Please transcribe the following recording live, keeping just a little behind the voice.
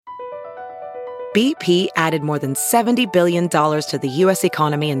BP added more than $70 billion to the U.S.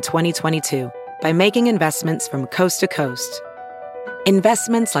 economy in 2022 by making investments from coast to coast.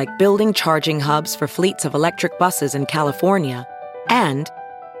 Investments like building charging hubs for fleets of electric buses in California and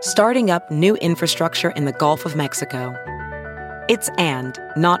starting up new infrastructure in the Gulf of Mexico. It's and,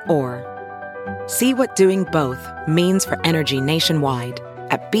 not or. See what doing both means for energy nationwide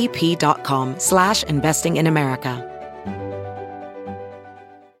at bp.com/investing in America.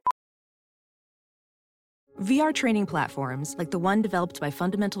 VR training platforms, like the one developed by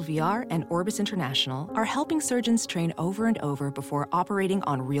Fundamental VR and Orbis International, are helping surgeons train over and over before operating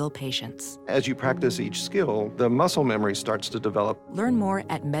on real patients. As you practice each skill, the muscle memory starts to develop. Learn more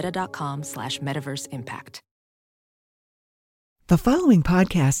at meta.com/metaverseimpact. The following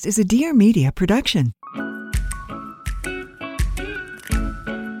podcast is a Dear Media production.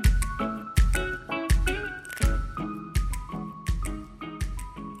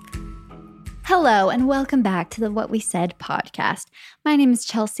 Hello, and welcome back to the What We Said podcast. My name is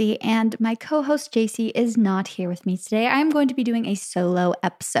Chelsey, and my co-host JC is not here with me today. I'm going to be doing a solo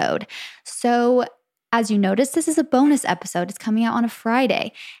episode. So, as you noticed, this is a bonus episode. It's coming out on a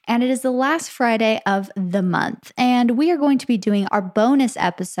Friday, and it is the last Friday of the month. And we are going to be doing our bonus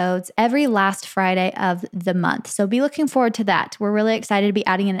episodes every last Friday of the month. So be looking forward to that. We're really excited to be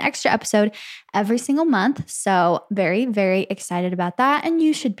adding in an extra episode every single month. So very, very excited about that, and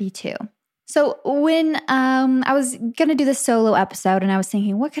you should be too. So when I was going to do this solo episode and I was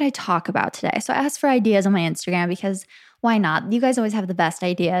thinking, what could I talk about today? So I asked for ideas on my Instagram because why not? You guys always have the best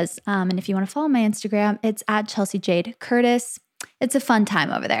ideas. And if you want to follow my Instagram, it's at Chelsey Jade Curtis. It's a fun time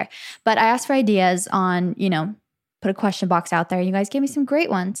over there. But I asked for ideas on, put a question box out there. You guys gave me some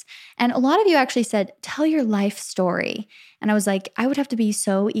great ones. And a lot of you actually said, tell your life story. And I was like, I would have to be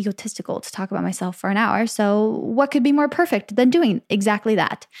so egotistical to talk about myself for an hour. So what could be more perfect than doing exactly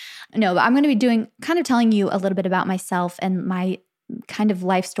that? No, but I'm going to be telling you a little bit about myself and my kind of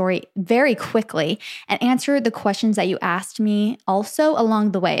life story very quickly and answer the questions that you asked me also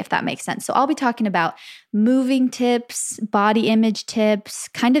along the way, if that makes sense. So I'll be talking about moving tips, body image tips,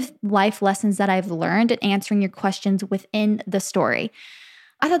 kind of life lessons that I've learned and answering your questions within the story.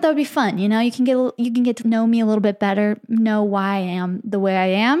 I thought that would be fun. You can get to know me a little bit better, know why I am the way I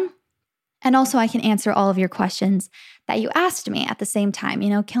am. And also I can answer all of your questions that you asked me at the same time.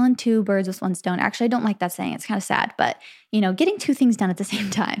 Killing two birds with one stone. Actually, I don't like that saying. It's kind of sad, but getting two things done at the same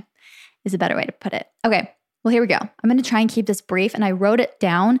time is a better way to put it. Okay, well, here we go. I'm going to try and keep this brief, and I wrote it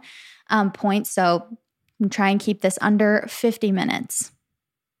down points, so I'm going to try and keep this under 50 minutes.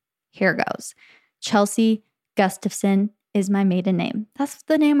 Here goes. Chelsey Gustafsson is my maiden name. That's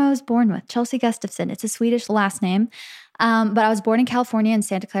the name I was born with, Chelsey Gustafsson. It's a Swedish last name. But I was born in California, in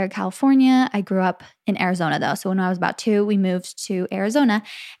Santa Clara, California. I grew up in Arizona, though. So when I was about 2, we moved to Arizona,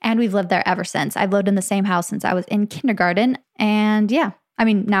 and we've lived there ever since. I've lived in the same house since I was in kindergarten. And yeah,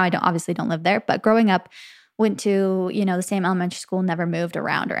 now I don't live there, but growing up, went to, the same elementary school, never moved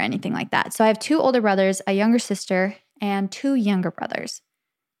around or anything like that. So I have 2 older brothers, a younger sister, and 2 younger brothers.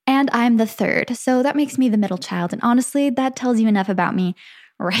 And I'm the third. So that makes me the middle child. And honestly, that tells you enough about me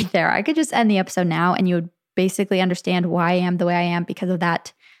right there. I could just end the episode now and you would basically understand why I am the way I am because of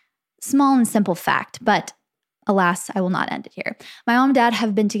that small and simple fact. But alas, I will not end it here. My mom and dad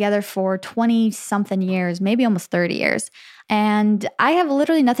have been together for 20-something years, maybe almost 30 years. And I have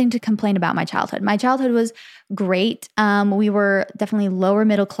literally nothing to complain about my childhood. My childhood was great. We were definitely lower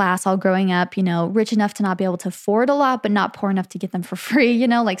middle class all growing up, rich enough to not be able to afford a lot, but not poor enough to get them for free,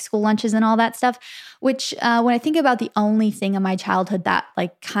 like school lunches and all that stuff. Which when I think about the only thing in my childhood that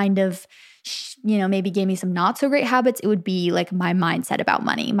kind of maybe gave me some not so great habits, it would be like my mindset about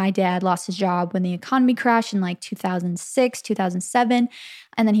money. My dad lost his job when the economy crashed in 2006, 2007.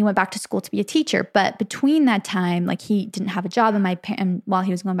 And then he went back to school to be a teacher. But between that time, he didn't have a job. And while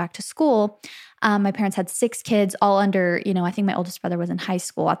he was going back to school, my parents had 6 kids all under, I think my oldest brother was in high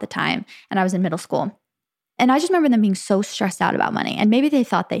school at the time and I was in middle school. And I just remember them being so stressed out about money. And maybe they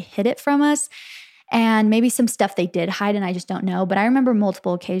thought they hid it from us. And maybe some stuff they did hide and I just don't know. But I remember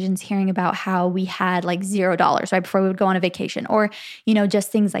multiple occasions hearing about how we had $0 right before we would go on a vacation or, just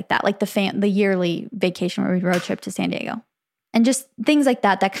things like that, like the yearly vacation where we road trip to San Diego. And just things like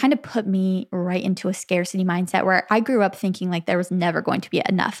that kind of put me right into a scarcity mindset where I grew up thinking there was never going to be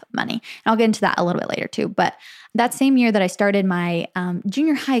enough money. And I'll get into that a little bit later too. But that same year that I started my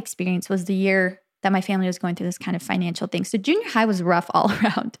junior high experience was the year that my family was going through this kind of financial thing. So junior high was rough all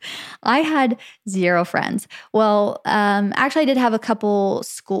around. I had 0 friends. Well, actually I did have a couple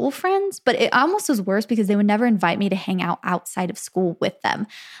school friends, but it almost was worse because they would never invite me to hang out outside of school with them.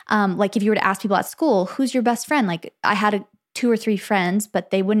 If you were to ask people at school, who's your best friend? I had 2 or 3 friends,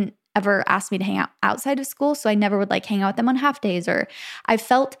 but they wouldn't ever ask me to hang out outside of school. So I never would like hang out with them on half days, or I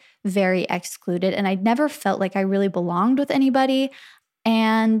felt very excluded and I never felt like I really belonged with anybody.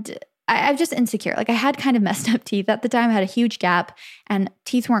 And I was just insecure. Like I had kind of messed up teeth at the time. I had a huge gap and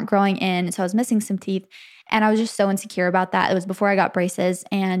teeth weren't growing in. So I was missing some teeth and I was just so insecure about that. It was before I got braces,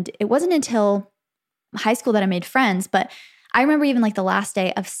 and it wasn't until high school that I made friends. But I remember even like the last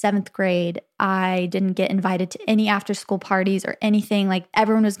day of 7th grade, I didn't get invited to any after school parties or anything. Like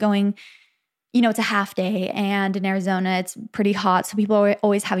everyone was going, it's a half day, and in Arizona, it's pretty hot. So people are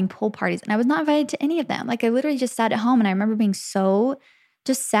always having pool parties, and I was not invited to any of them. Like I literally just sat at home, and I remember being so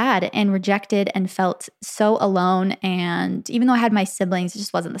just sad and rejected and felt so alone. And even though I had my siblings, it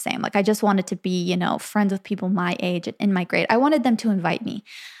just wasn't the same. Like I just wanted to be, friends with people my age in my grade. I wanted them to invite me.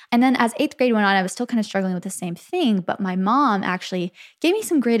 And then as 8th grade went on, I was still kind of struggling with the same thing. But my mom actually gave me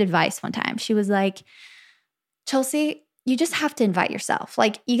some great advice one time. She was like, Chelsey, you just have to invite yourself.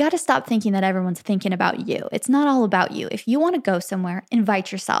 Like you got to stop thinking that everyone's thinking about you. It's not all about you. If you want to go somewhere,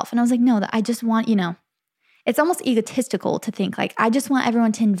 invite yourself. And I was like, no, I just want, it's almost egotistical to think like, I just want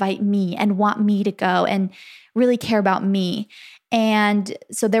everyone to invite me and want me to go and really care about me. And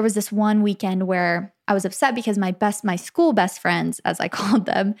so there was this one weekend where I was upset because my school best friends, as I called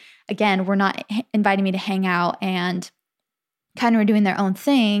them, again, were not inviting me to hang out and kind of were doing their own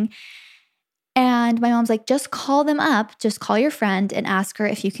thing. And my mom's like, just call them up, just call your friend and ask her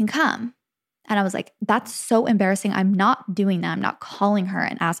if you can come. And I was like, that's so embarrassing. I'm not doing that. I'm not calling her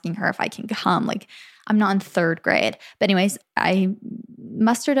and asking her if I can come. Like, I'm not in 3rd grade. But anyways, I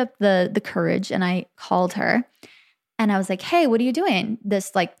mustered up the courage and I called her and I was like, hey, what are you doing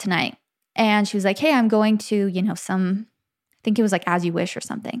this like tonight? And she was like, hey, I'm going to, I think it was like As You Wish or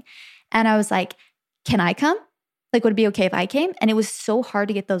something. And I was like, can I come? Like, would it be okay if I came? And it was so hard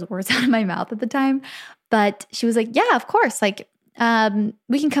to get those words out of my mouth at the time. But she was like, yeah, of course. Like,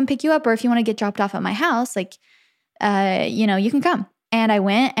 we can come pick you up, or if you want to get dropped off at my house, like, you can come. And I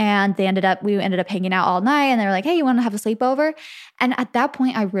went, and we ended up hanging out all night, and they were like, hey, you want to have a sleepover? And at that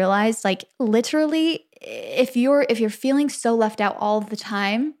point I realized, like, literally, if you're feeling so left out all the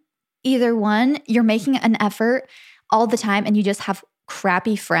time, either one, you're making an effort all the time and you just have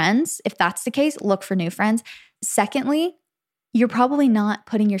crappy friends. If that's the case, look for new friends. Secondly, you're probably not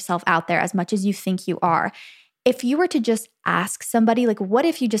putting yourself out there as much as you think you are. If you were to just ask somebody, like what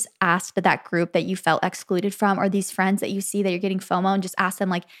if you just asked that group that you felt excluded from, or these friends that you see that you're getting FOMO, and just ask them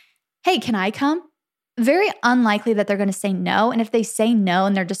like, hey, can I come? Very unlikely that they're going to say no. And if they say no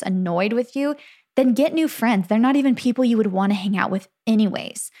and they're just annoyed with you, then get new friends. They're not even people you would want to hang out with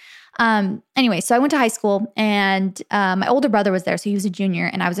anyways. Anyway, so I went to high school, and my older brother was there. So he was a junior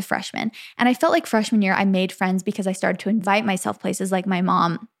and I was a freshman. And I felt like freshman year I made friends because I started to invite myself places like my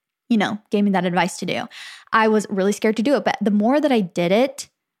mom, gave me that advice to do. I was really scared to do it. But the more that I did it,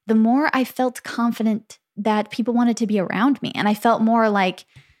 the more I felt confident that people wanted to be around me. And I felt more like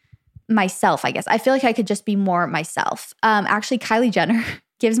myself, I guess. I feel like I could just be more myself. Actually, Kylie Jenner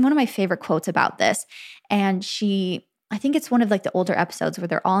gives one of my favorite quotes about this. And I think it's one of like the older episodes where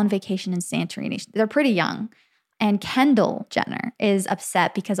they're all on vacation in Santorini. They're pretty young. And Kendall Jenner is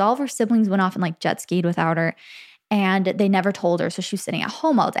upset because all of her siblings went off and like jet skied without her. And they never told her. So she was sitting at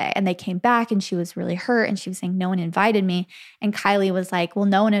home all day. And they came back and she was really hurt. And she was saying, no one invited me. And Kylie was like, well,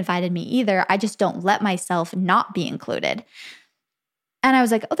 no one invited me either. I just don't let myself not be included. And I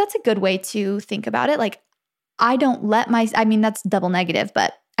was like, oh, that's a good way to think about it. Like, that's double negative,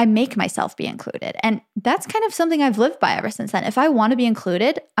 but I make myself be included. And that's kind of something I've lived by ever since then. If I want to be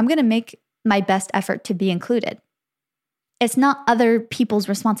included, I'm going to make my best effort to be included. It's not other people's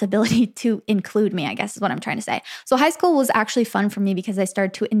responsibility to include me, I guess is what I'm trying to say. So high school was actually fun for me because I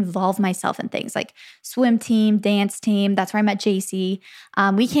started to involve myself in things like swim team, dance team. That's where I met JC.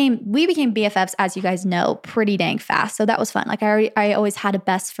 We became BFFs, as you guys know, pretty dang fast. So that was fun. Like I always had a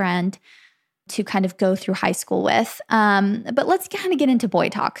best friend to kind of go through high school with. But let's kind of get into boy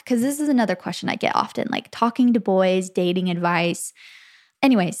talk, because this is another question I get often, like talking to boys, dating advice.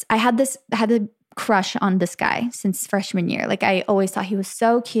 Anyways, I had a crush on this guy since freshman year. Like I always thought he was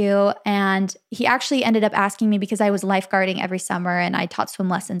so cute. And he actually ended up asking me, because I was lifeguarding every summer and I taught swim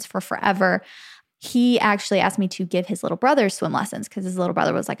lessons for forever. He actually asked me to give his little brother swim lessons because his little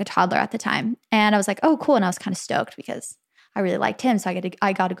brother was like a toddler at the time. And I was like, oh, cool. And I was kind of stoked because I really liked him. So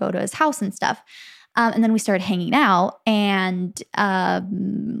I got to go to his house and stuff. And then we started hanging out. And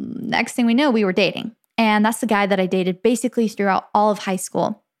next thing we know, we were dating. And that's the guy that I dated basically throughout all of high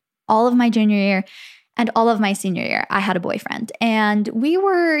school. All of my junior year and all of my senior year, I had a boyfriend. And we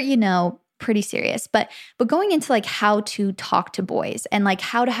were, pretty serious. But going into like how to talk to boys and like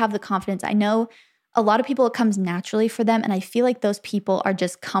how to have the confidence. I know a lot of people, it comes naturally for them. And I feel like those people are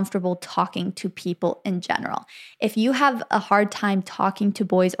just comfortable talking to people in general. If you have a hard time talking to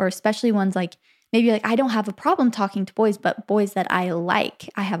boys, or especially ones like, maybe you're like, I don't have a problem talking to boys, but boys that I like,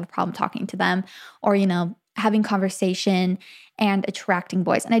 I have a problem talking to them, or, having conversation and attracting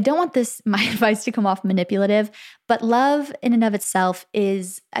boys. And I don't want my advice to come off manipulative, but love in and of itself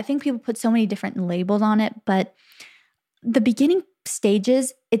is, I think people put so many different labels on it, but the beginning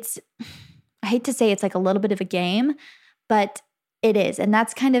stages, I hate to say it's like a little bit of a game, but it is. And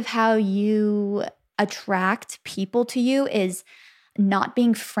that's kind of how you attract people to you, is not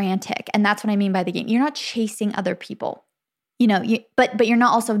being frantic. And that's what I mean by the game. You're not chasing other people, but you're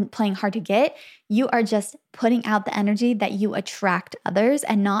not also playing hard to get. You are just putting out the energy that you attract others,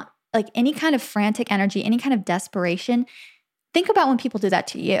 and not like any kind of frantic energy, any kind of desperation. Think about when people do that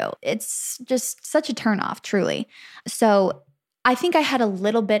to you. It's just such a turnoff, truly. So I think I had a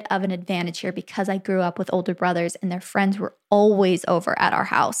little bit of an advantage here because I grew up with older brothers and their friends were always over at our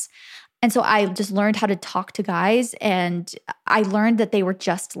house. And so I just learned how to talk to guys, and I learned that they were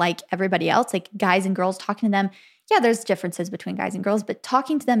just like everybody else, like guys and girls talking to them. Yeah, there's differences between guys and girls, but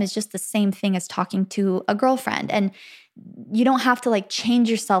talking to them is just the same thing as talking to a girlfriend. And you don't have to like change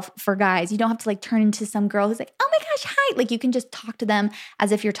yourself for guys. You don't have to like turn into some girl who's like, oh my gosh, hi. Like you can just talk to them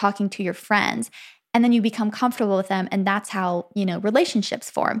as if you're talking to your friends. And then you become comfortable with them. And that's how, relationships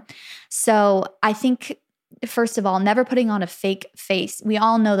form. So I think, first of all, never putting on a fake face. We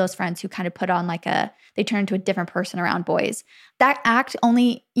all know those friends who kind of put on they turn into a different person around boys. That act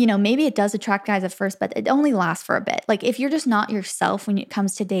only, maybe it does attract guys at first, but it only lasts for a bit. Like if you're just not yourself when it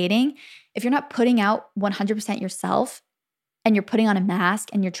comes to dating, if you're not putting out 100% yourself and you're putting on a mask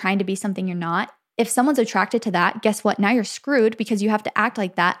and you're trying to be something you're not, if someone's attracted to that, guess what? Now you're screwed because you have to act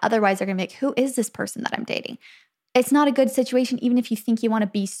like that. Otherwise, they're going to be like, who is this person that I'm dating? It's not a good situation, even if you think you want to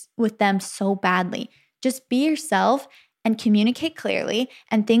be with them so badly. Just be yourself and communicate clearly,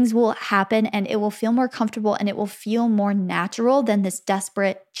 and things will happen, and it will feel more comfortable, and it will feel more natural than this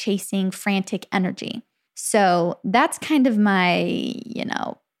desperate, chasing, frantic energy. So that's kind of my,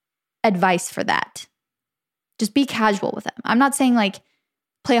 advice for that. Just be casual with them. I'm not saying like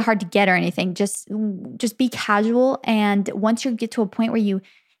play hard to get or anything. Just be casual. And once you get to a point where you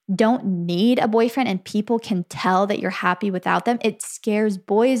don't need a boyfriend and people can tell that you're happy without them, it scares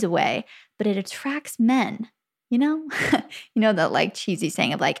boys away, but it attracts men. That like cheesy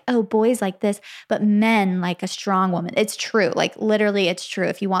saying of like, oh, boys like this, but men like a strong woman. It's true. Like literally it's true.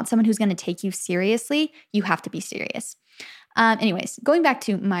 If you want someone who's going to take you seriously, you have to be serious. Anyways, going back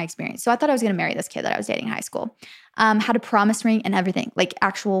to my experience. So I thought I was going to marry this kid that I was dating in high school. Had a promise ring and everything, like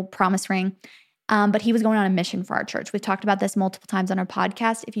actual promise ring. But he was going on a mission for our church. We've talked about this multiple times on our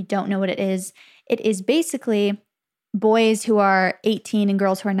podcast. If you don't know what it is basically boys who are 18 and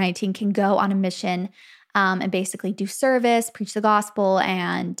girls who are 19 can go on a mission and basically do service, preach the gospel,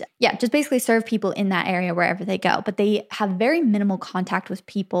 and just basically serve people in that area wherever they go. But they have very minimal contact with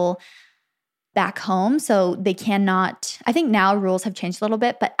people back home. So they cannot, I think now rules have changed a little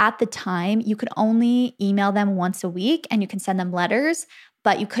bit, but at the time you could only email them once a week and you can send them letters,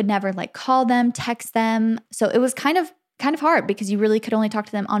 but you could never like call them, text them. So it was kind of hard because you really could only talk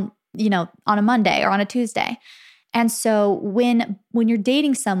to them on a Monday or on a Tuesday. And so when you're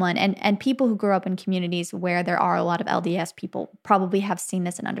dating someone, and people who grew up in communities where there are a lot of LDS people probably have seen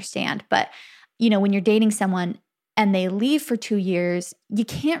this and understand, but when you're dating someone and they leave for 2 years, you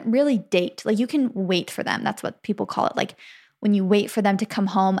can't really date. Like you can wait for them. That's what people call it. Like when you wait for them to come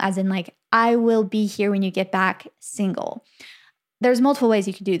home, as in like, I will be here when you get back, single. There's multiple ways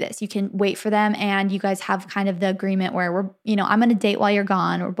you can do this. You can wait for them and you guys have kind of the agreement where we're, I'm going to date while you're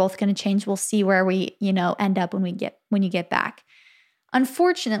gone. We're both going to change. We'll see where we, end up when you get back.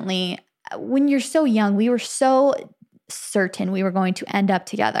 Unfortunately, when you're so young, we were so certain we were going to end up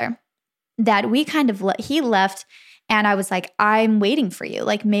together that we kind of he left and I was like, I'm waiting for you.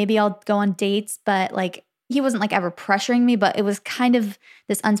 Like maybe I'll go on dates, but like he wasn't like ever pressuring me, but it was kind of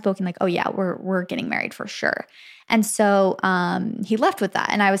this unspoken like, oh yeah, we're getting married for sure. And so he left with that.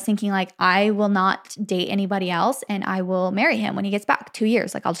 And I was thinking like, I will not date anybody else and I will marry him when he gets back. 2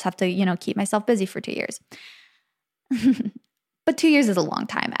 years. Like I'll just have to, keep myself busy for 2 years. But 2 years is a long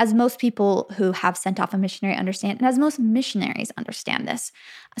time, as most people who have sent off a missionary understand, and as most missionaries understand this.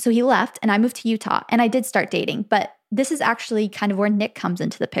 So he left and I moved to Utah and I did start dating. But this is actually kind of where Nick comes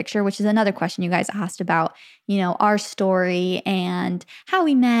into the picture, which is another question you guys asked about, our story and how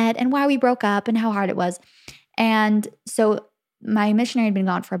we met and why we broke up and how hard it was. And so my missionary had been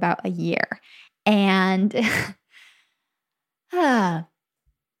gone for about a year. And I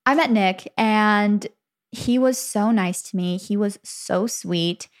met Nick and he was so nice to me. He was so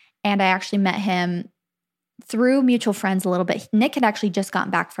sweet. And I actually met him through mutual friends a little bit. Nick had actually just gotten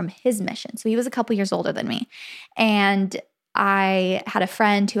back from his mission. So he was a couple years older than me. And I had a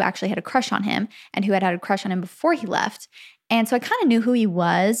friend who actually had a crush on him and who had a crush on him before he left. And so I kind of knew who he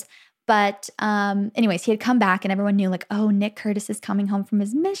was. But anyways, he had come back and everyone knew like, oh, Nick Curtis is coming home from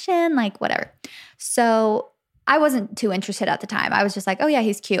his mission, like whatever. So I wasn't too interested at the time. I was just like, oh yeah,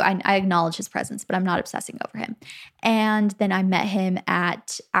 he's cute. I acknowledge his presence, but I'm not obsessing over him. And then I met him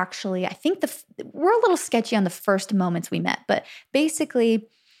at actually, I think we're a little sketchy on the first moments we met, but basically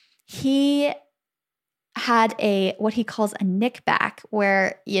he had what he calls a Nick back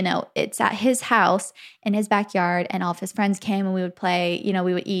where, it's at his house in his backyard and all of his friends came and we would play,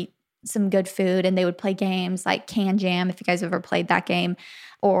 we would eat some good food and they would play games like Can Jam, if you guys have ever played that game,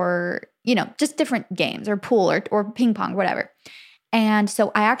 or, just different games or pool or ping pong, whatever. And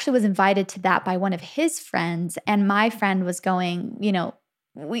so I actually was invited to that by one of his friends, and my friend was going,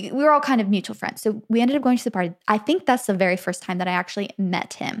 we were all kind of mutual friends. So we ended up going to the party. I think that's the very first time that I actually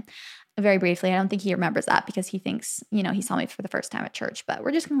met him. Very briefly. I don't think he remembers that because he thinks, he saw me for the first time at church, but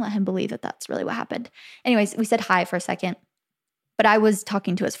we're just going to let him believe that that's really what happened. Anyways, we said hi for a second, but I was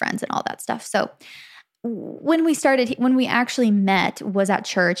talking to his friends and all that stuff. So when we actually met was at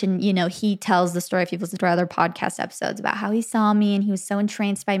church, and, he tells the story, if you've listened to our other podcast episodes, about how he saw me and he was so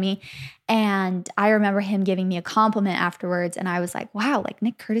entranced by me. And I remember him giving me a compliment afterwards. And I was like, wow, like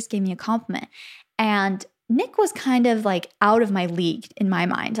Nick Curtis gave me a compliment. And Nick was kind of like out of my league in my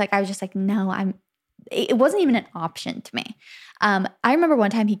mind. Like I was just like, no, it wasn't even an option to me. I remember one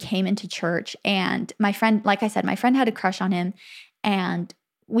time he came into church and my friend, like I said, my friend had a crush on him and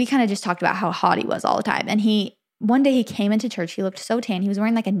we kind of just talked about how hot he was all the time. And one day he came into church, he looked so tan. He was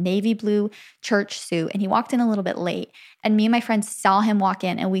wearing like a navy blue church suit and he walked in a little bit late. And me and my friends saw him walk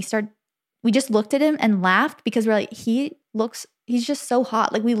in and we just looked at him and laughed because we're like, he's just so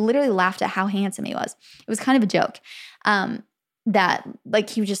hot. Like we literally laughed at how handsome he was. It was kind of a joke that like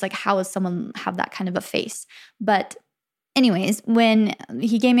he was just like, how does someone have that kind of a face? But anyways, when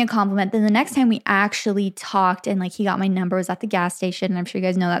he gave me a compliment, then the next time we actually talked and like he got my number was at the gas station. And I'm sure you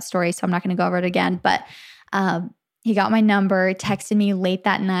guys know that story, so I'm not going to go over it again. But he got my number, texted me late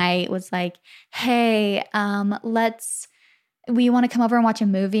that night, was like, hey, we want to come over and watch a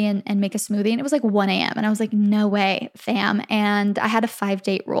movie and make a smoothie. And it was like 1 a.m. And I was like, no way, fam. And I had a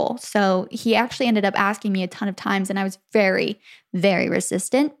 5-date rule. So he actually ended up asking me a ton of times. And I was very, very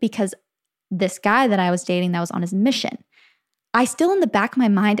resistant because this guy that I was dating that was on his mission, I still in the back of my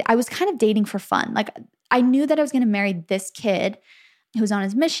mind, I was kind of dating for fun. Like I knew that I was going to marry this kid who's on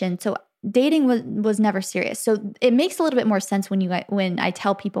his mission. So dating was never serious. So it makes a little bit more sense when I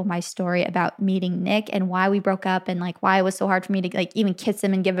tell people my story about meeting Nick and why we broke up and like why it was so hard for me to like even kiss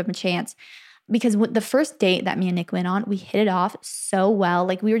him and give him a chance. Because the first date that me and Nick went on, we hit it off so well.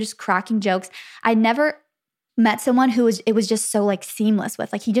 Like we were just cracking jokes. I never met someone it was just so like seamless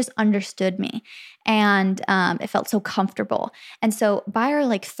with, like he just understood me and it felt so comfortable. And so by our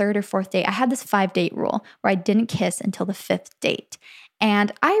like 3rd or 4th date, I had this 5-date rule where I didn't kiss until the 5th date.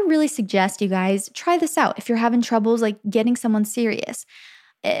 And I really suggest you guys try this out if you're having troubles like getting someone serious.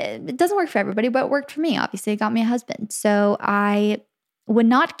 It doesn't work for everybody, but it worked for me. Obviously, it got me a husband. So I would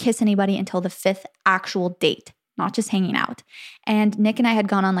not kiss anybody until the 5th actual date, not just hanging out. And Nick and I had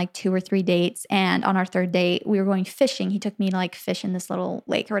gone on like 2 or 3 dates. And on our 3rd date, we were going fishing. He took me to like fish in this little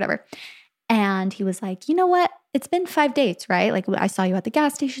lake or whatever. And he was like, you know what? It's been 5 dates, right? Like I saw you at the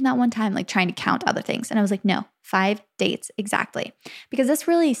gas station that one time, like trying to count other things. And I was like, no, 5 dates exactly. Because this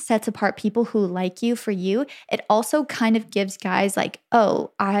really sets apart people who like you for you. It also kind of gives guys like,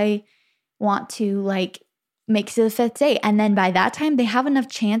 oh, I want to like make it to the 5th date. And then by that time, they have enough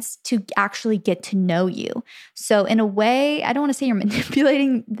chance to actually get to know you. So in a way, I don't want to say you're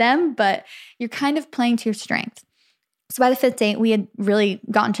manipulating them, but you're kind of playing to your strength. So by the 5th date, we had really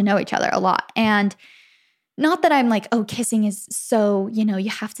gotten to know each other a lot. And not that I'm like, oh, kissing is so, you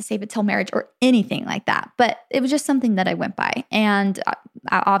have to save it till marriage or anything like that. But it was just something that I went by. And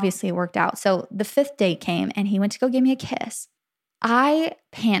obviously it worked out. So the 5th date came and he went to go give me a kiss. I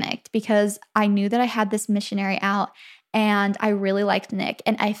panicked because I knew that I had this missionary out and I really liked Nick.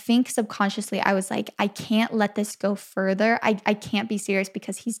 And I think subconsciously I was like, I can't let this go further. I can't be serious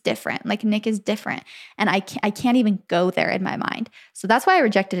because he's different. Like Nick is different. And I can't even go there in my mind. So that's why I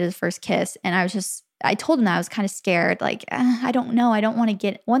rejected his first kiss. And I told him that I was kind of scared. Like, I don't know. I don't want to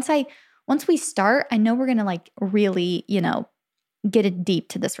get, once we start, I know we're going to like really, get it deep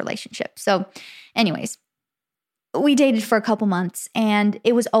to this relationship. So anyways, we dated for a couple months and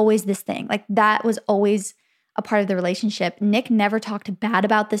it was always this thing. Like that was always a part of the relationship. Nick never talked bad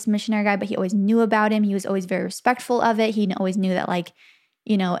about this missionary guy, but he always knew about him. He was always very respectful of it. He always knew that like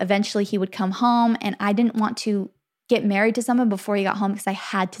eventually he would come home, and I didn't want to get married to someone before he got home because I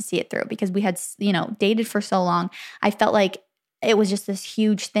had to see it through, because we had, dated for so long. I felt like it was just this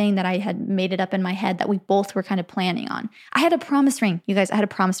huge thing that I had made it up in my head that we both were kind of planning on. I had a promise ring, you guys. I had a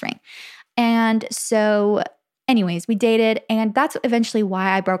promise ring. And so anyways, we dated, and that's eventually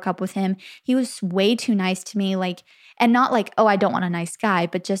why I broke up with him. He was way too nice to me, and not like, oh, I don't want a nice guy,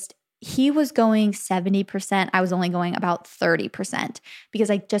 but just he was going 70%. I was only going about 30% because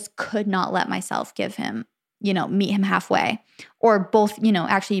I just could not let myself give him, meet him halfway, or both,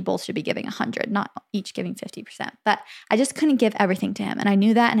 actually you both should be giving 100, not each giving 50%. But I just couldn't give everything to him. And I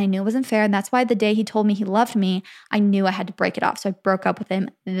knew that, and I knew it wasn't fair. And that's why the day he told me he loved me, I knew I had to break it off. So I broke up with him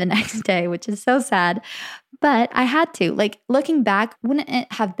the next day, which is so sad. But I had to. Looking back, wouldn't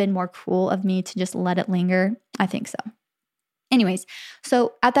it have been more cruel of me to just let it linger? I think so. Anyways,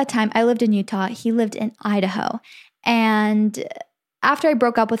 so at that time, I lived in Utah. He lived in Idaho. And after I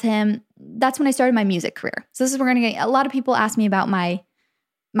broke up with him, that's when I started my music career. So this is where we're going to get, a lot of people ask me about my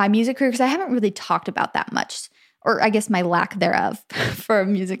music career because I haven't really talked about that much, or I guess my lack thereof for a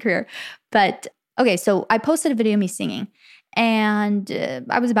music career. But okay, so I posted a video of me singing, and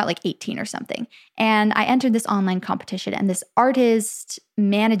I was about 18 or something. And I entered this online competition, and this artist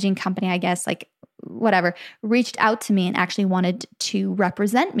managing company, I guess, whatever, reached out to me and actually wanted to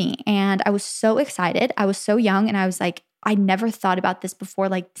represent me. And I was so excited. I was so young, and I was like, I never thought about this before.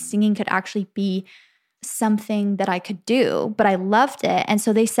 Singing could actually be something that I could do, but I loved it. And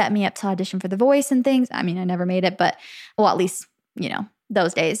so they set me up to audition for The Voice and things. I mean, I never made it, but at least,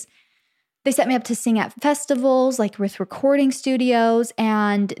 those days. They set me up to sing at festivals, with recording studios,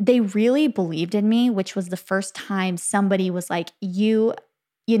 and they really believed in me, which was the first time somebody was like, you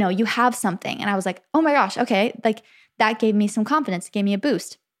have something. And I was like, oh my gosh, okay. That gave me some confidence, it gave me a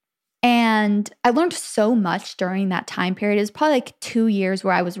boost. And I learned so much during that time period. It was probably 2 years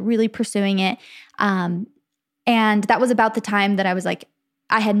where I was really pursuing it. And that was about the time that I was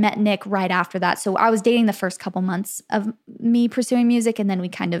I had met Nick right after that. So I was dating the first couple months of me pursuing music, and then we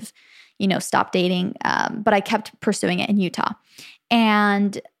kind of, stopped dating. But I kept pursuing it in Utah.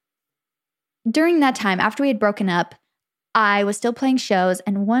 And during that time, after we had broken up, I was still playing shows.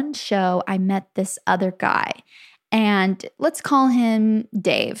 And one show, I met this other guy. And let's call him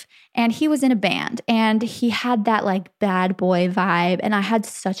Dave. And he was in a band, and he had that bad boy vibe. And I had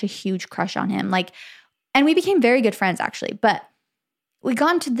such a huge crush on him. And we became very good friends actually. But we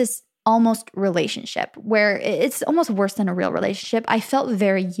got into this almost relationship where it's almost worse than a real relationship. I felt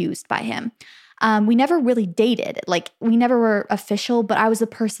very used by him. We never really dated. We never were official, but I was the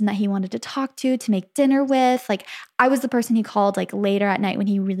person that he wanted to talk to make dinner with. I was the person he called later at night when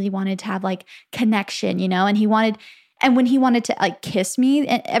he really wanted to have connection, and when he wanted to kiss me,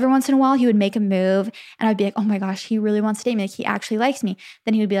 and every once in a while he would make a move, and I'd be like, oh my gosh, he really wants to date me. He actually likes me.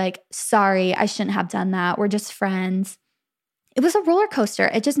 Then he would be like, sorry, I shouldn't have done that. We're just friends. It was a roller coaster.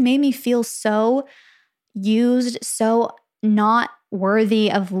 It just made me feel so used, so not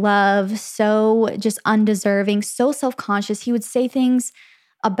worthy of love, so just undeserving, so self-conscious. He would say things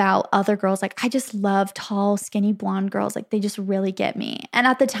about other girls I just love tall, skinny, blonde girls. They just really get me. And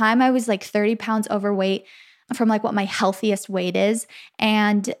at the time, I was 30 pounds overweight from what my healthiest weight is.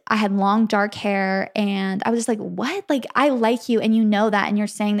 And I had long, dark hair. And I was just what? I like you, and you know that. And you're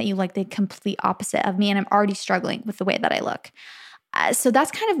saying that you like the complete opposite of me. And I'm already struggling with the way that I look. So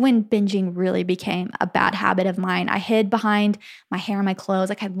that's kind of when binging really became a bad habit of mine. I hid behind my hair and my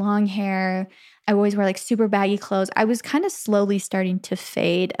clothes. I had long hair. I always wear super baggy clothes. I was kind of slowly starting to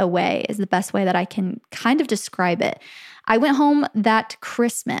fade away is the best way that I can kind of describe it. I went home that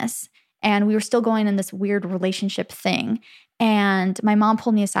Christmas, and we were still going in this weird relationship thing. And my mom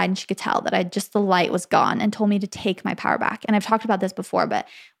pulled me aside, and she could tell that the light was gone, and told me to take my power back. And I've talked about this before, but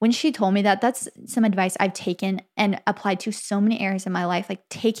when she told me that, that's some advice I've taken and applied to so many areas in my life.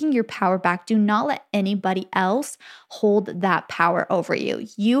 Taking your power back. Do not let anybody else hold that power over you.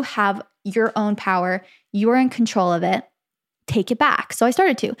 You have your own power. You're in control of it. Take it back. So I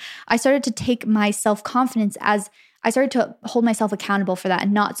started to take my self-confidence as I started to hold myself accountable for that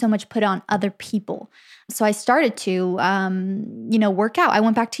and not so much put it on other people. So I started to, work out. I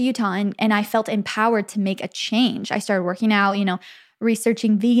went back to Utah, and I felt empowered to make a change. I started working out,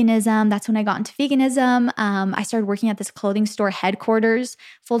 researching veganism. That's when I got into veganism. I started working at this clothing store headquarters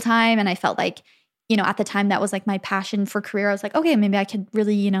full time. And I felt at the time that was my passion for career. I was like, okay, maybe I could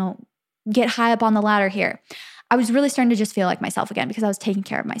really, get high up on the ladder here. I was really starting to just feel like myself again because I was taking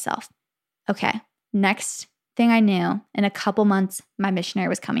care of myself. Okay, next thing I knew, in a couple months, my missionary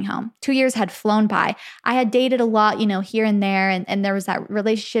was coming home. 2 years had flown by. I had dated a lot, here and there. And there was that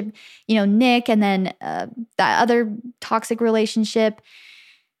relationship, Nick, and then that other toxic relationship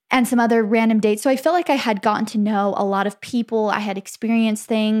and some other random dates. So I felt like I had gotten to know a lot of people. I had experienced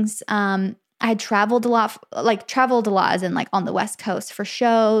things. I had traveled a lot as in like on the West Coast for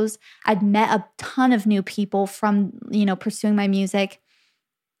shows. I'd met a ton of new people from, pursuing my music.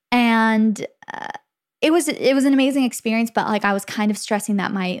 And it was an amazing experience, but like I was kind of stressing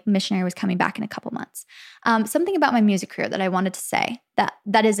that my missionary was coming back in a couple months. Something about my music career that I wanted to say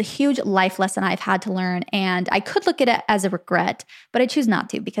that is a huge life lesson I've had to learn. And I could look at it as a regret, but I choose not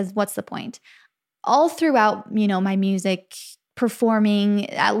to, because what's the point? All throughout, my music, performing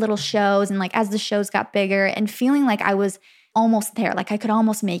at little shows, and like as the shows got bigger, and feeling like I was almost there, like I could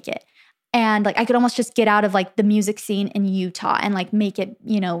almost make it. And like I could almost just get out of like the music scene in Utah and like make it,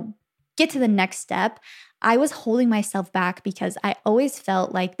 get to the next step. I was holding myself back because I always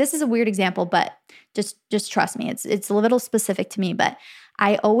felt like, this is a weird example, but just trust me, it's a little specific to me, but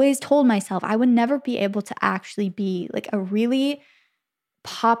I always told myself I would never be able to actually be like a really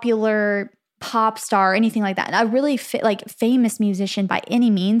popular pop star or anything like that. A really famous musician by any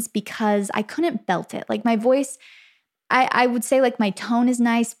means, because I couldn't belt it. Like my voice, I would say like my tone is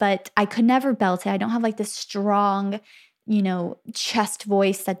nice, but I could never belt it. I don't have like this strong, chest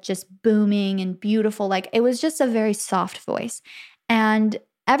voice that's just booming and beautiful. Like it was just a very soft voice. And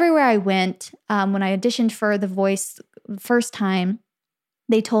everywhere I went, when I auditioned for The Voice first time,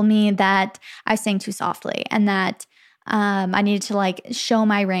 they told me that I sang too softly and that I needed to like show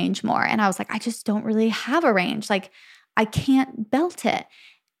my range more. And I was like, I just don't really have a range. Like I can't belt it.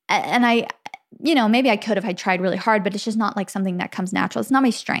 And maybe I could if I tried really hard, but it's just not like something that comes natural. It's not my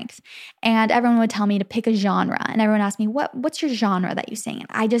strength. And everyone would tell me to pick a genre. And everyone asked me, what's your genre that you sing in?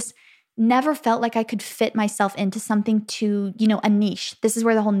 I just never felt like I could fit myself into something to, a niche. This is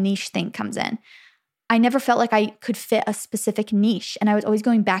where the whole niche thing comes in. I never felt like I could fit a specific niche. And I was always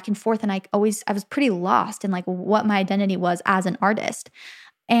going back and forth. And I was pretty lost in like what my identity was as an artist.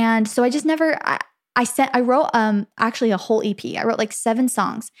 And so I just never, I wrote actually a whole EP. I wrote like 7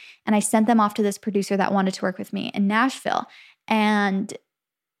 songs, and I sent them off to this producer that wanted to work with me in Nashville. And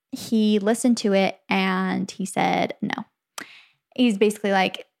he listened to it and he said no. He's basically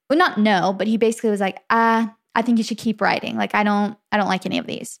like, well, not no, but he basically was like, I think you should keep writing. Like I don't like any of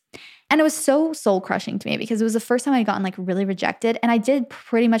these. And it was so soul crushing to me, because it was the first time I'd gotten like really rejected, and I did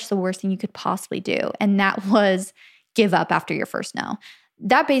pretty much the worst thing you could possibly do, and that was give up after your first no.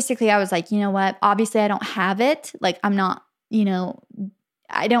 That basically, I was like, you know what? Obviously, I don't have it. Like, I'm not,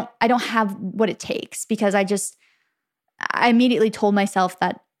 I don't have what it takes, because I immediately told myself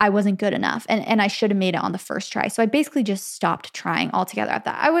that I wasn't good enough, and I should have made it on the first try. So I basically just stopped trying altogether at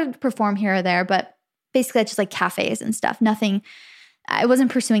that. I would perform here or there, but basically it's just like cafes and stuff. Nothing. I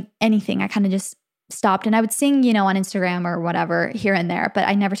wasn't pursuing anything. I kind of just stopped, and I would sing, on Instagram or whatever here and there, but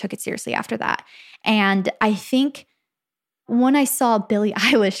I never took it seriously after that. And I think when I saw Billie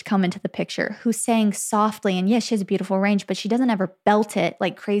Eilish come into the picture, who sang softly, and yes, she has a beautiful range, but she doesn't ever belt it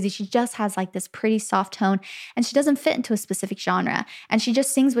like crazy. She just has like this pretty soft tone, and she doesn't fit into a specific genre, and she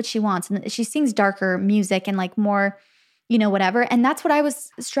just sings what she wants. And she sings darker music and like more, whatever. And that's what I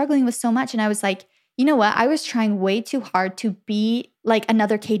was struggling with so much. And I was like, you know what? I was trying way too hard to be like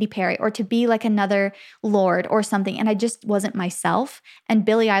another Katy Perry or to be like another Lorde or something. And I just wasn't myself. And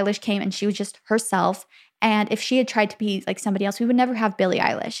Billie Eilish came, and she was just herself. And if she had tried to be like somebody else, we would never have Billie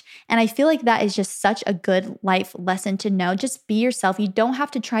Eilish. And I feel like that is just such a good life lesson to know. Just be yourself. You don't have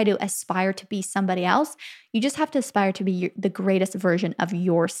to try to aspire to be somebody else. You just have to aspire to be the greatest version of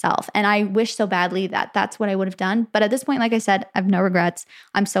yourself. And I wish so badly that that's what I would have done. But at this point, like I said, I have no regrets.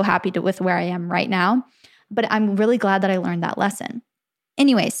 I'm so happy with where I am right now. But I'm really glad that I learned that lesson.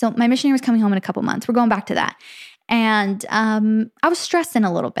 Anyway, so my missionary was coming home in a couple months. We're going back to that. And I was stressing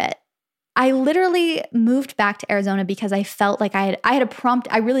a little bit. I literally moved back to Arizona because I felt like I had a prompt.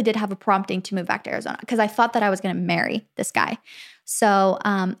 I really did have a prompting to move back to Arizona because I thought that I was going to marry this guy. So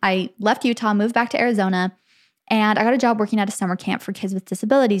I left Utah, moved back to Arizona, and I got a job working at a summer camp for kids with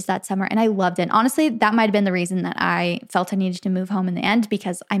disabilities that summer. And I loved it. Honestly, that might've been the reason that I felt I needed to move home in the end,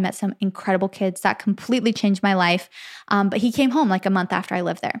 because I met some incredible kids that completely changed my life. But he came home like a month after I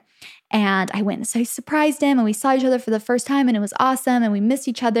lived there. And I went and so I surprised him, and we saw each other for the first time, and it was awesome, and we missed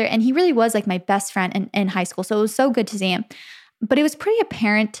each other. And he really was like my best friend in high school. So it was so good to see him. But it was pretty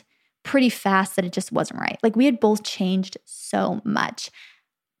apparent pretty fast that it just wasn't right. Like we had both changed so much.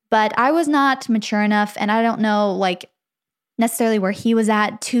 But I was not mature enough, and I don't know like necessarily where he was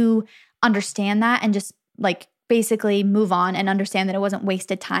at to understand that and just like basically move on and understand that it wasn't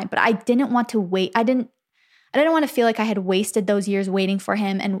wasted time. But I didn't want to wait. I I didn't want to feel like I had wasted those years waiting for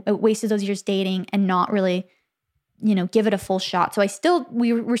him and wasted those years dating and not really, give it a full shot. So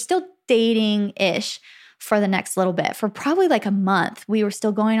we were still dating-ish for the next little bit. For probably like a month, we were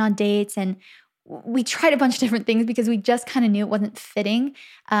still going on dates and we tried a bunch of different things because we just kind of knew it wasn't fitting.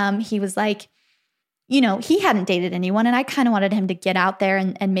 He was like, he hadn't dated anyone and I kind of wanted him to get out there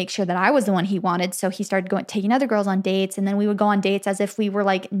and make sure that I was the one he wanted. So he started taking other girls on dates, and then we would go on dates as if we were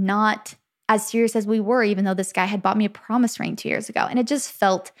like not as serious as we were, even though this guy had bought me a promise ring 2 years ago. And it just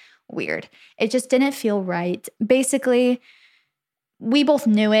felt weird. It just didn't feel right. Basically, we both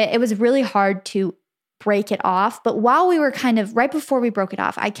knew it. It was really hard to break it off. But while we were right before we broke it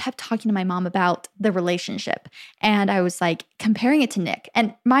off, I kept talking to my mom about the relationship. And I was like comparing it to Nick.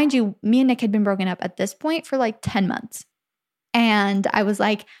 And mind you, me and Nick had been broken up at this point for like 10 months. And I was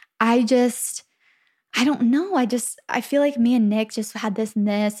like, I don't know. I feel like me and Nick just had this and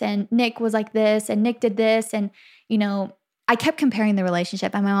this, and Nick was like this, and Nick did this. And, I kept comparing the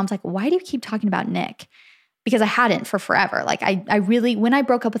relationship. And my mom's like, why do you keep talking about Nick? Because I hadn't for forever. Like I really, when I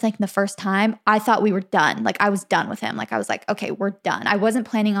broke up with Nick the first time, I thought we were done. Like I was done with him. Like I was like, okay, we're done. I wasn't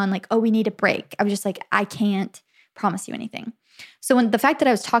planning on like, oh, we need a break. I was just like, I can't promise you anything. So when the fact that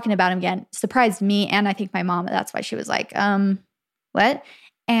I was talking about him again surprised me, and I think my mom, that's why she was like, what?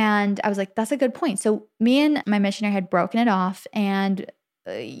 And I was like, that's a good point. So me and my missionary had broken it off, and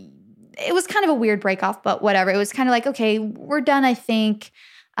it was kind of a weird break off, but whatever. It was kind of like, okay, we're done, I think.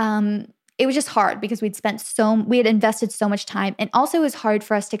 It was just hard because we had invested so much time. And also it was hard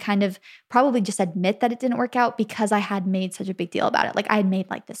for us to kind of probably just admit that it didn't work out because I had made such a big deal about it. Like I had made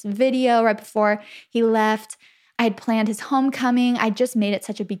like this video right before he left. I had planned his homecoming. I just made it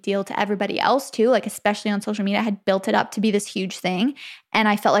such a big deal to everybody else too, like especially on social media. I had built it up to be this huge thing. And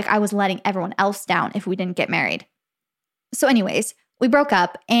I felt like I was letting everyone else down if we didn't get married. So anyways, we broke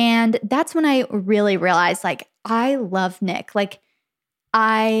up, and that's when I really realized like I love Nick. Like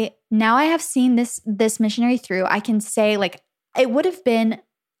now I have seen this missionary through. I can say like it would have been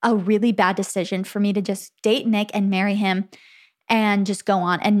a really bad decision for me to just date Nick and marry him and just go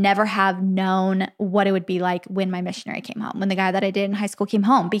on and never have known what it would be like when my missionary came home, when the guy that I dated in high school came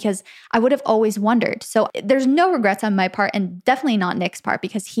home, because I would have always wondered. So there's no regrets on my part, and definitely not Nick's part,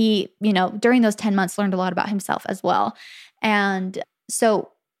 because he, during those 10 months learned a lot about himself as well. And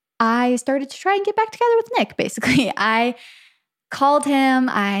so I started to try and get back together with Nick, basically. I called him.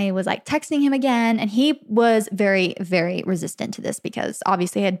 I was like texting him again, and he was very, very resistant to this because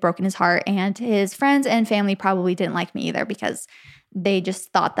obviously I had broken his heart, and his friends and family probably didn't like me either because they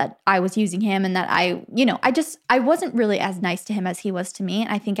just thought that I was using him and that I wasn't really as nice to him as he was to me.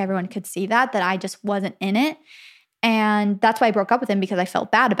 And I think everyone could see that I just wasn't in it. And that's why I broke up with him, because I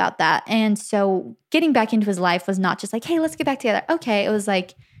felt bad about that. And so getting back into his life was not just like, hey, let's get back together. Okay. It was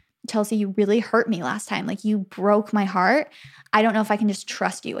like, Chelsey, you really hurt me last time. Like you broke my heart. I don't know if I can just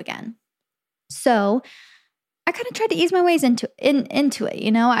trust you again. So I kind of tried to ease my ways into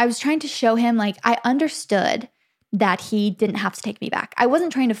it. I was trying to show him like I understood that he didn't have to take me back. I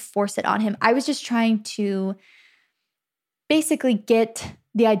wasn't trying to force it on him. I was just trying to basically get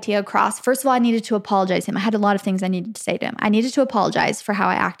the idea across. First of all, I needed to apologize to him. I had a lot of things I needed to say to him. I needed to apologize for how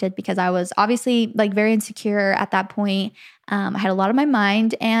I acted because I was obviously like very insecure at that point. I had a lot on my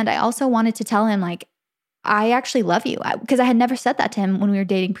mind, and I also wanted to tell him like, I actually love you, because I had never said that to him when we were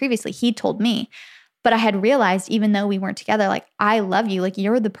dating previously. He told me, but I had realized even though we weren't together, like I love you, like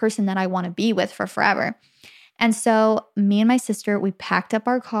you're the person that I want to be with for forever. And so me and my sister, we packed up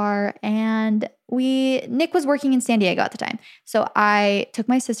our car, and Nick was working in San Diego at the time. So I took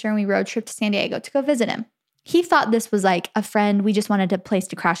my sister and we road trip to San Diego to go visit him. He thought this was like a friend. We just wanted a place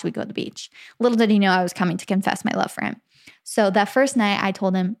to crash. We'd go to the beach. Little did he know I was coming to confess my love for him. So that first night I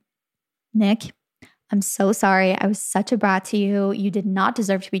told him, Nick, I'm so sorry. I was such a brat to you. You did not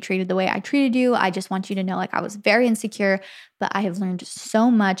deserve to be treated the way I treated you. I just want you to know, like, I was very insecure, but I have learned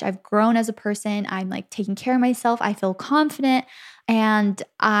so much. I've grown as a person. I'm like taking care of myself. I feel confident, and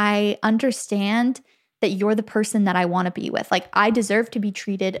I understand that you're the person that I want to be with. Like, I deserve to be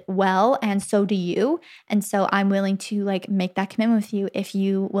treated well, and so do you. And so I'm willing to like make that commitment with you if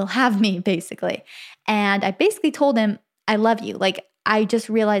you will have me, basically. And I basically told him, I love you. Like, I just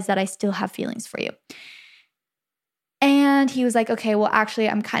realized that I still have feelings for you. And he was like, okay, well, actually,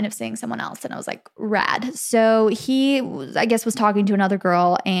 I'm kind of seeing someone else. And I was like, rad. So he, I guess, was talking to another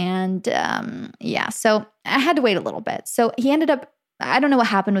girl. And so I had to wait a little bit. So he ended up, I don't know what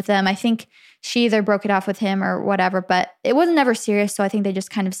happened with them. I think she either broke it off with him or whatever, but it wasn't ever serious. So I think they just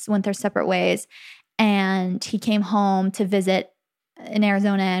kind of went their separate ways. And he came home to visit in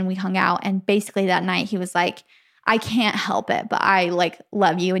Arizona, and we hung out. And basically that night he was like, I can't help it, but I like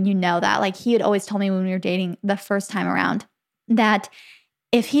love you. And you know that. Like he had always told me when we were dating the first time around that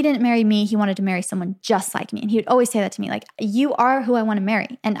if he didn't marry me, he wanted to marry someone just like me. And he would always say that to me, like, you are who I want to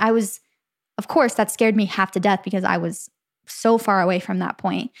marry. And I was, of course, that scared me half to death because I was so far away from that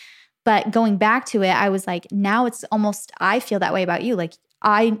point. But going back to it, I was like, now it's almost, I feel that way about you. Like,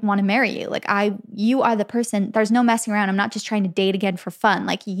 I want to marry you. Like you are the person, there's no messing around. I'm not just trying to date again for fun.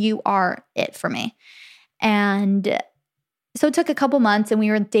 Like you are it for me. And so it took a couple months and we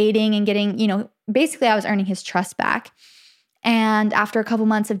were dating and getting, basically I was earning his trust back. And after a couple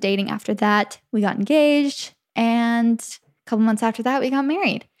months of dating after that, we got engaged. And a couple months after that, we got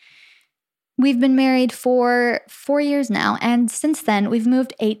married. We've been married for 4 years now. And since then, we've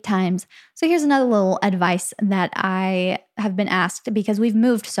moved 8 times. So here's another little advice that I have been asked because we've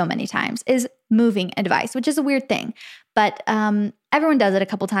moved so many times is moving advice, which is a weird thing. But everyone does it a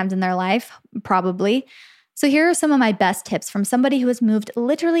couple times in their life, probably. So here are some of my best tips from somebody who has moved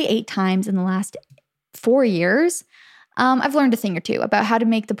literally 8 times in the last 4 years. I've learned a thing or two about how to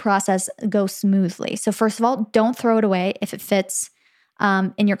make the process go smoothly. So first of all, don't throw it away if it fits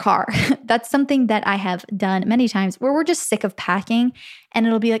in your car. That's something that I have done many times where we're just sick of packing and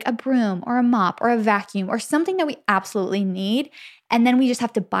it'll be like a broom or a mop or a vacuum or something that we absolutely need. And then we just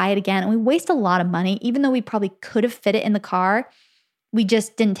have to buy it again. And we waste a lot of money, even though we probably could have fit it in the car. We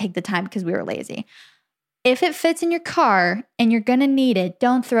just didn't take the time because we were lazy. If it fits in your car and you're going to need it,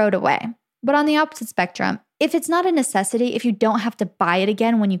 don't throw it away. But on the opposite spectrum, if it's not a necessity, if you don't have to buy it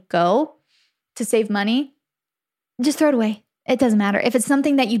again when you go to save money, just throw it away. It doesn't matter. If it's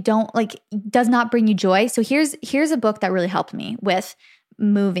something that you don't like, does not bring you joy. So here's a book that really helped me with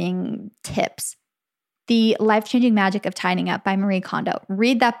moving tips. The Life-Changing Magic of Tidying Up by Marie Kondo.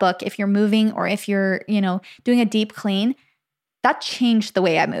 Read that book if you're moving or if you're, doing a deep clean. That changed the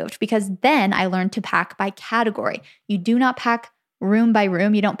way I moved because then I learned to pack by category. You do not pack room by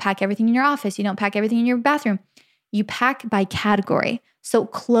room. You don't pack everything in your office. You don't pack everything in your bathroom. You pack by category. So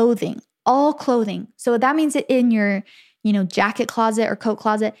clothing, all clothing. So that means that in your jacket closet or coat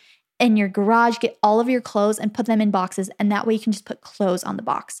closet, in your garage, get all of your clothes and put them in boxes. And that way you can just put clothes on the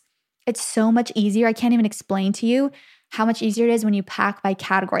box. It's so much easier. I can't even explain to you how much easier it is when you pack by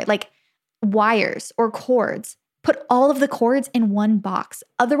category, like wires or cords. Put all of the cords in one box.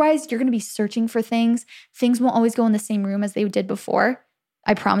 Otherwise, you're going to be searching for things. Things won't always go in the same room as they did before.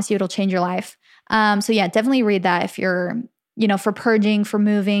 I promise you it'll change your life. So yeah, definitely read that if you're, for purging, for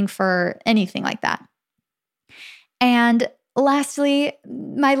moving, for anything like that. And lastly,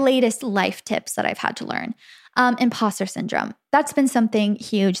 my latest life tips that I've had to learn. Imposter syndrome. That's been something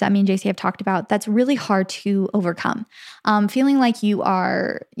huge that me and JC have talked about that's really hard to overcome. Feeling like you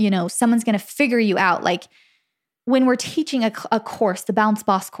are, someone's going to figure you out. Like when we're teaching a course, the Balanced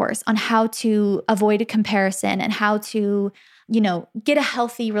Boss course on how to avoid a comparison and how to, get a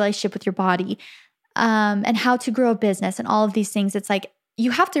healthy relationship with your body and how to grow a business and all of these things, it's like you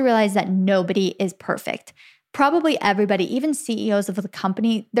have to realize that nobody is perfect. Probably everybody, even CEOs of the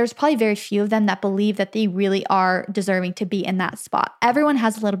company, there's probably very few of them that believe that they really are deserving to be in that spot. Everyone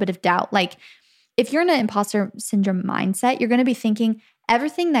has a little bit of doubt. Like if you're in an imposter syndrome mindset, you're going to be thinking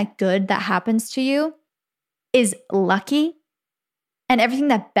everything that good that happens to you is lucky and everything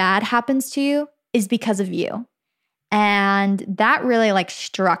that bad happens to you is because of you. And that really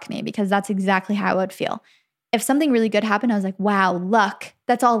struck me because that's exactly how I would feel. If something really good happened, I was like, wow, luck.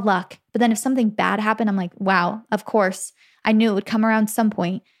 That's all luck. But then if something bad happened, I'm like, wow, of course. I knew it would come around some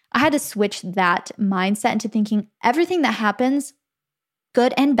point. I had to switch that mindset into thinking everything that happens,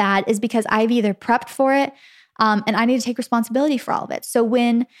 good and bad, is because I've either prepped for it and I need to take responsibility for all of it. So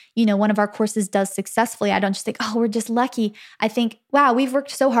when, one of our courses does successfully, I don't just think, oh, we're just lucky. I think, wow, we've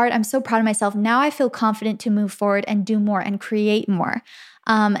worked so hard. I'm so proud of myself. Now I feel confident to move forward and do more and create more.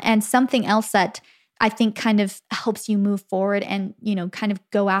 And something else that I think kind of helps you move forward and, kind of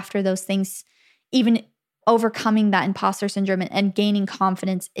go after those things, even overcoming that imposter syndrome and gaining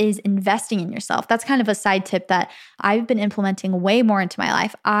confidence is investing in yourself. That's kind of a side tip that I've been implementing way more into my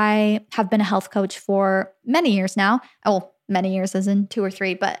life. I have been a health coach for many years now. Well, many years as in 2 or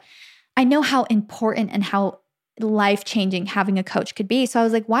 3, but I know how important and how life-changing having a coach could be. So I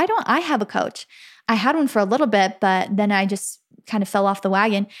was like, why don't I have a coach? I had one for a little bit, but then I just kind of fell off the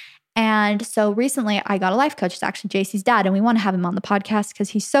wagon. And so recently I got a life coach. It's actually JC's dad, and we want to have him on the podcast because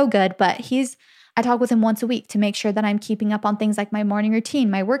he's so good, but I talk with him once a week to make sure that I'm keeping up on things like my morning routine,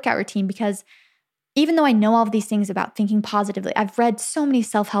 my workout routine, because even though I know all of these things about thinking positively, I've read so many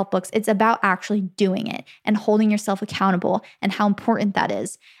self-help books. It's about actually doing it and holding yourself accountable and how important that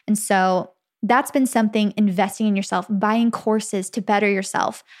is. And so that's been something, investing in yourself, buying courses to better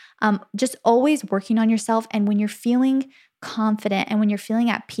yourself, just always working on yourself. And when you're feeling confident and when you're feeling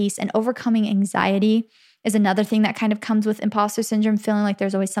at peace, and overcoming anxiety is another thing that kind of comes with imposter syndrome, feeling like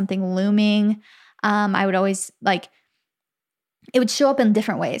there's always something looming. I would always it would show up in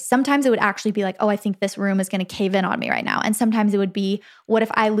different ways. Sometimes it would actually be like, oh, I think this room is going to cave in on me right now. And sometimes it would be, what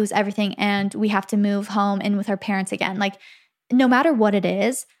if I lose everything and we have to move home in with our parents again? Like, no matter what it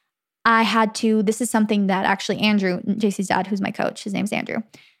is, this is something that actually Andrew, JC's dad, who's my coach, his name's Andrew,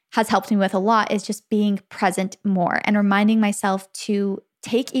 has helped me with a lot, is just being present more and reminding myself to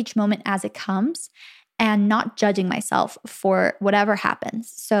take each moment as it comes and not judging myself for whatever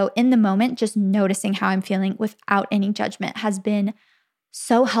happens. So in the moment, just noticing how I'm feeling without any judgment has been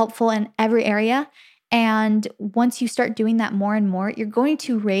so helpful in every area. And once you start doing that more and more, you're going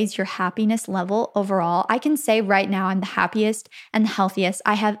to raise your happiness level overall. I can say right now I'm the happiest and the healthiest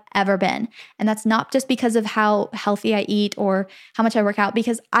I have ever been. And that's not just because of how healthy I eat or how much I work out,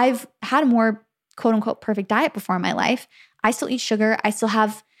 because I've had a more quote unquote perfect diet before in my life. I still eat sugar. I still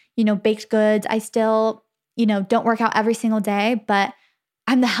have, baked goods. I still, don't work out every single day, but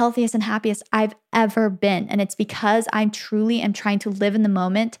I'm the healthiest and happiest I've ever been. And it's because I truly am trying to live in the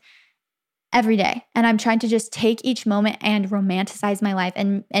moment every day. And I'm trying to just take each moment and romanticize my life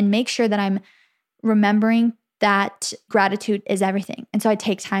and make sure that I'm remembering that gratitude is everything. And so I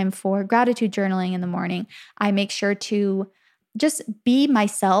take time for gratitude journaling in the morning. I make sure to just be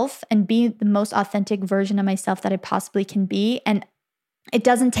myself and be the most authentic version of myself that I possibly can be. And it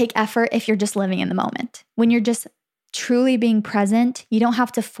doesn't take effort if you're just living in the moment. When you're just truly being present, you don't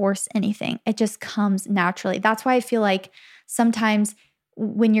have to force anything. It just comes naturally. That's why I feel like sometimes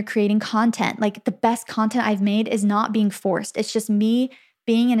when you're creating content, like the best content I've made is not being forced. It's just me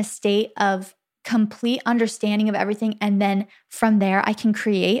being in a state of complete understanding of everything. And then from there, I can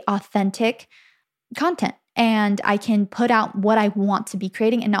create authentic content and I can put out what I want to be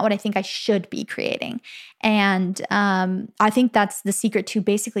creating and not what I think I should be creating. And I think that's the secret to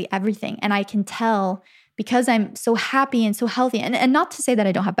basically everything. And I can tell because I'm so happy and so healthy. And not to say that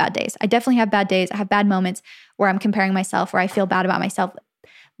I don't have bad days. I definitely have bad days. I have bad moments where I'm comparing myself, where I feel bad about myself.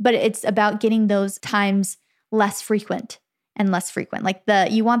 But it's about getting those times less frequent and less frequent.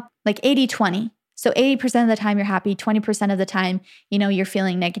 You want 80-20. So 80% of the time you're happy, 20% of the time, you're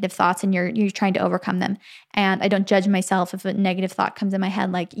feeling negative thoughts and you're trying to overcome them. And I don't judge myself if a negative thought comes in my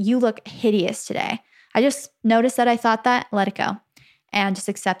head, like, you look hideous today. I just noticed that I thought that, let it go. And just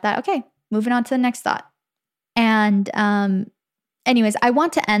accept that, okay, moving on to the next thought. And anyways, I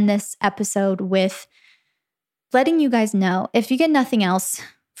want to end this episode with letting you guys know, if you get nothing else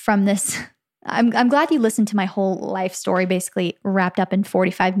from this, I'm glad you listened to my whole life story, basically wrapped up in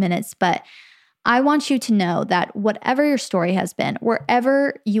 45 minutes, but I want you to know that whatever your story has been,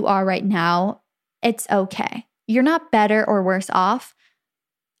 wherever you are right now, it's okay. You're not better or worse off.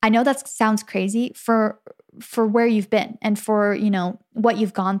 I know that sounds crazy for where you've been and for, what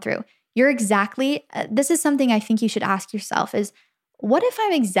you've gone through. You're exactly, this is something I think you should ask yourself is, what if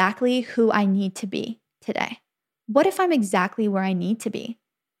I'm exactly who I need to be today? What if I'm exactly where I need to be?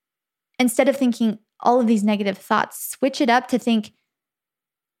 Instead of thinking all of these negative thoughts, switch it up to think,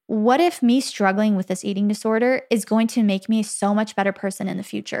 what if me struggling with this eating disorder is going to make me so much better person in the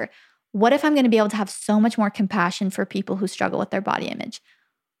future? What if I'm going to be able to have so much more compassion for people who struggle with their body image?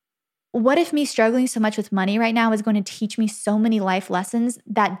 What if me struggling so much with money right now is going to teach me so many life lessons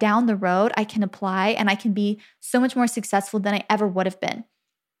that down the road I can apply and I can be so much more successful than I ever would have been?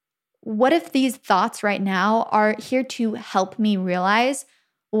 What if these thoughts right now are here to help me realize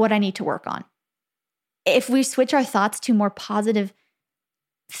what I need to work on? If we switch our thoughts to more positive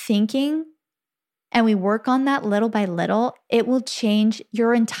thinking and we work on that little by little, it will change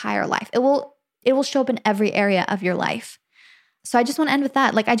your entire life. It will show up in every area of your life. So I just want to end with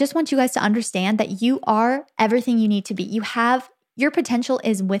that. I just want you guys to understand that you are everything you need to be. Your potential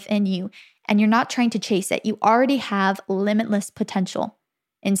is within you and you're not trying to chase it. You already have limitless potential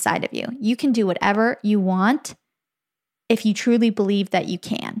inside of you. You can do whatever you want if you truly believe that you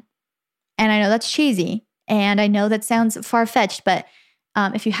can. And I know that's cheesy and I know that sounds far-fetched, but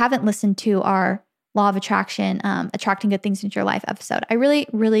if you haven't listened to our Law of Attraction, Attracting Good Things into Your Life episode, I really,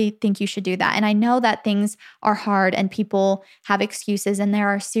 really think you should do that. And I know that things are hard and people have excuses and there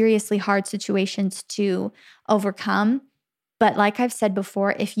are seriously hard situations to overcome. But like I've said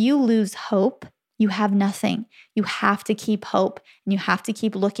before, if you lose hope, you have nothing. You have to keep hope and you have to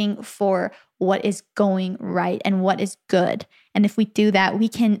keep looking for what is going right and what is good. And if we do that,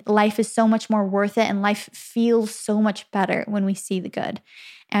 life is so much more worth it and life feels so much better when we see the good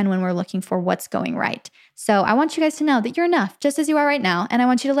and when we're looking for what's going right. So I want you guys to know that you're enough just as you are right now. And I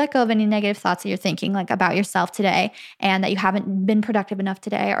want you to let go of any negative thoughts that you're thinking like about yourself today and that you haven't been productive enough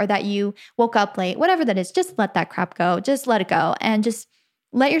today or that you woke up late, whatever that is, just let that crap go. Just let it go and just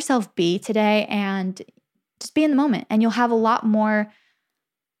let yourself be today and just be in the moment. And you'll have a lot more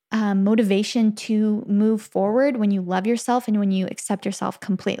motivation to move forward when you love yourself and when you accept yourself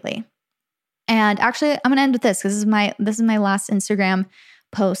completely. And actually, I'm going to end with this because this is my last Instagram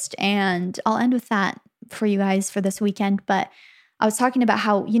post, and I'll end with that for you guys for this weekend. But I was talking about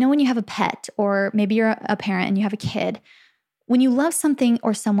how, when you have a pet or maybe you're a parent and you have a kid, when you love something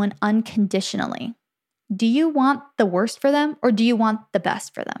or someone unconditionally, do you want the worst for them or do you want the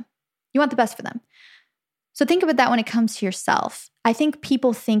best for them? You want the best for them. So think about that when it comes to yourself. I think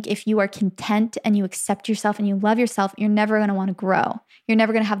people think if you are content and you accept yourself and you love yourself, you're never going to want to grow. You're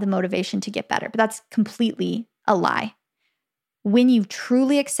never going to have the motivation to get better. But that's completely a lie. When you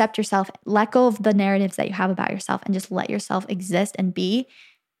truly accept yourself, let go of the narratives that you have about yourself and just let yourself exist and be,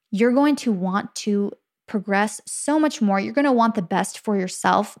 you're going to want to progress so much more. You're going to want the best for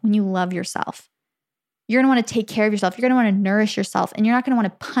yourself when you love yourself. You're going to want to take care of yourself. You're going to want to nourish yourself, and you're not going to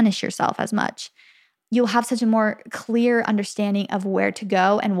want to punish yourself as much. You'll have such a more clear understanding of where to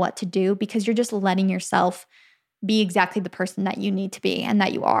go and what to do because you're just letting yourself be exactly the person that you need to be and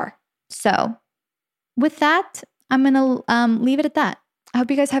that you are. So with that, I'm going to leave it at that. I hope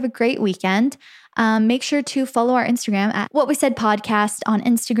you guys have a great weekend. Make sure to follow our Instagram at What We Said Podcast on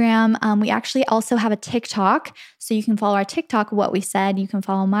Instagram. We actually also have a TikTok, so you can follow our TikTok, What We Said. You can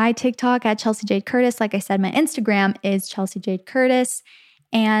follow my TikTok at Chelsey Jade Curtis. Like I said, my Instagram is Chelsey Jade Curtis.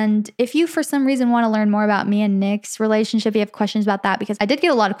 And if you, for some reason, want to learn more about me and Nick's relationship, you have questions about that, because I did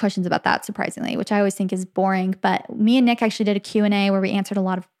get a lot of questions about that, surprisingly, which I always think is boring. But me and Nick actually did a Q&A where we answered a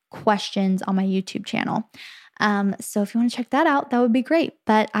lot of questions on my YouTube channel. So if you want to check that out, that would be great.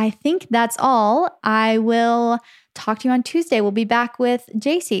 But I think that's all. I will talk to you on Tuesday. We'll be back with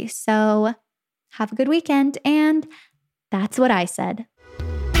JC. So have a good weekend. And that's what I said.